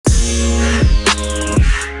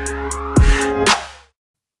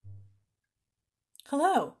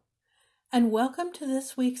Hello, and welcome to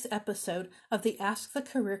this week's episode of the Ask the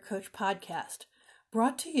Career Coach podcast,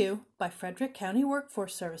 brought to you by Frederick County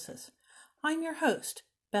Workforce Services. I'm your host,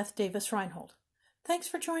 Beth Davis Reinhold. Thanks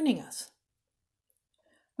for joining us.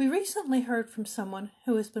 We recently heard from someone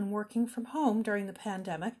who has been working from home during the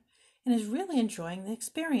pandemic and is really enjoying the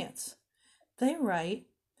experience. They write,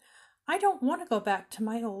 "I don't want to go back to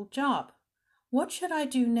my old job. What should I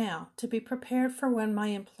do now to be prepared for when my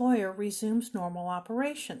employer resumes normal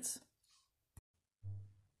operations?"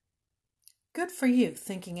 Good for you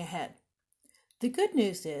thinking ahead. The good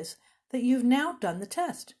news is that you've now done the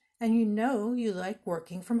test and you know you like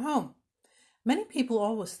working from home. Many people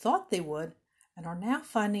always thought they would and are now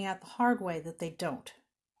finding out the hard way that they don't.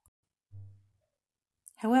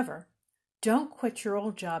 However, don't quit your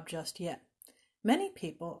old job just yet. Many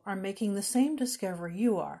people are making the same discovery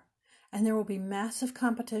you are, and there will be massive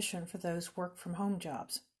competition for those work-from-home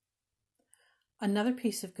jobs. Another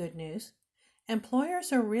piece of good news,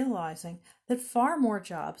 employers are realizing that far more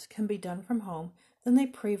jobs can be done from home than they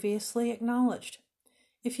previously acknowledged.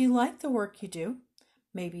 If you like the work you do,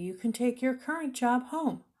 maybe you can take your current job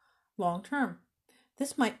home, long term.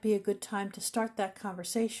 This might be a good time to start that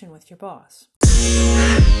conversation with your boss.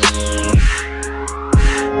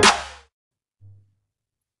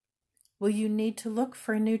 Will you need to look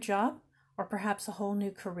for a new job or perhaps a whole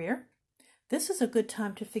new career? This is a good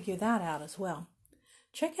time to figure that out as well.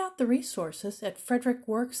 Check out the resources at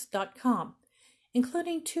frederickworks.com,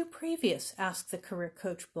 including 2 previous Ask the Career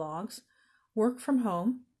Coach blogs, Work from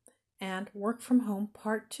Home and Work from Home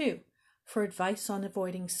Part 2, for advice on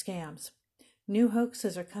avoiding scams. New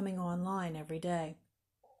hoaxes are coming online every day.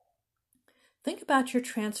 Think about your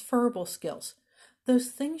transferable skills,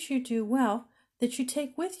 those things you do well that you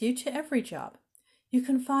take with you to every job. You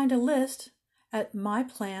can find a list at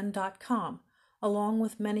myplan.com, along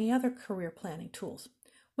with many other career planning tools.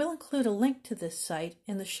 We'll include a link to this site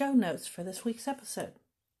in the show notes for this week's episode.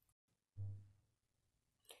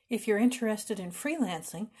 If you're interested in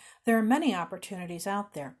freelancing, there are many opportunities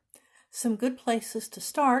out there. Some good places to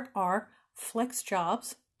start are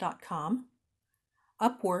flexjobs.com,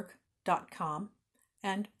 upwork.com,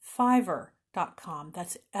 and Fiverr.com.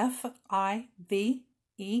 That's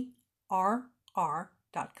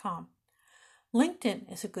Fiverr.com. LinkedIn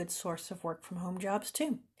is a good source of work-from-home jobs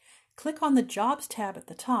too. Click on the Jobs tab at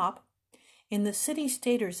the top. In the city,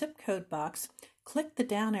 state, or zip code box, click the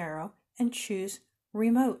down arrow and choose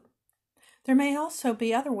Remote. There may also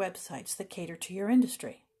be other websites that cater to your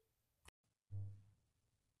industry.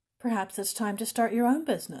 Perhaps it's time to start your own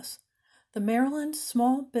business. The Maryland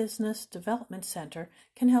Small Business Development Center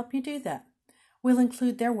can help you do that. We'll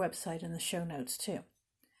include their website in the show notes too.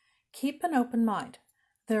 Keep an open mind.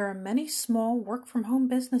 There are many small work-from-home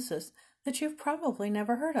businesses that you've probably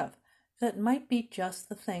never heard of that might be just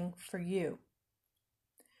the thing for you.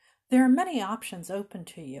 There are many options open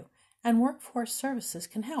to you, and Workforce Services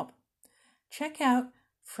can help. Check out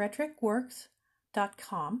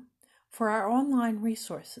frederickworks.com for our online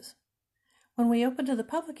resources. When we open to the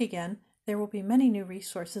public again, there will be many new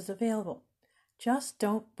resources available. Just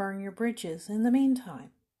don't burn your bridges in the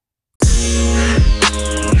meantime.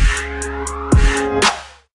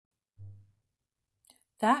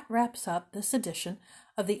 That wraps up this edition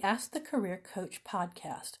of the Ask the Career Coach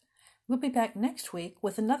podcast. We'll be back next week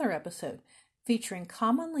with another episode featuring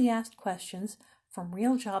commonly asked questions from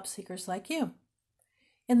real job seekers like you.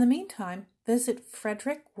 In the meantime, visit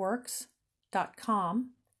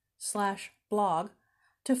frederickworks.com/blog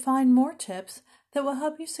to find more tips that will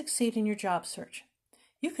help you succeed in your job search.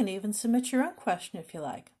 You can even submit your own question if you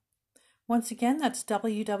like. Once again, that's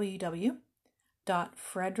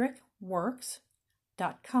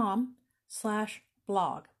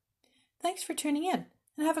www.frederickworks.com/blog. Thanks for tuning in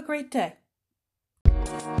and have a great day.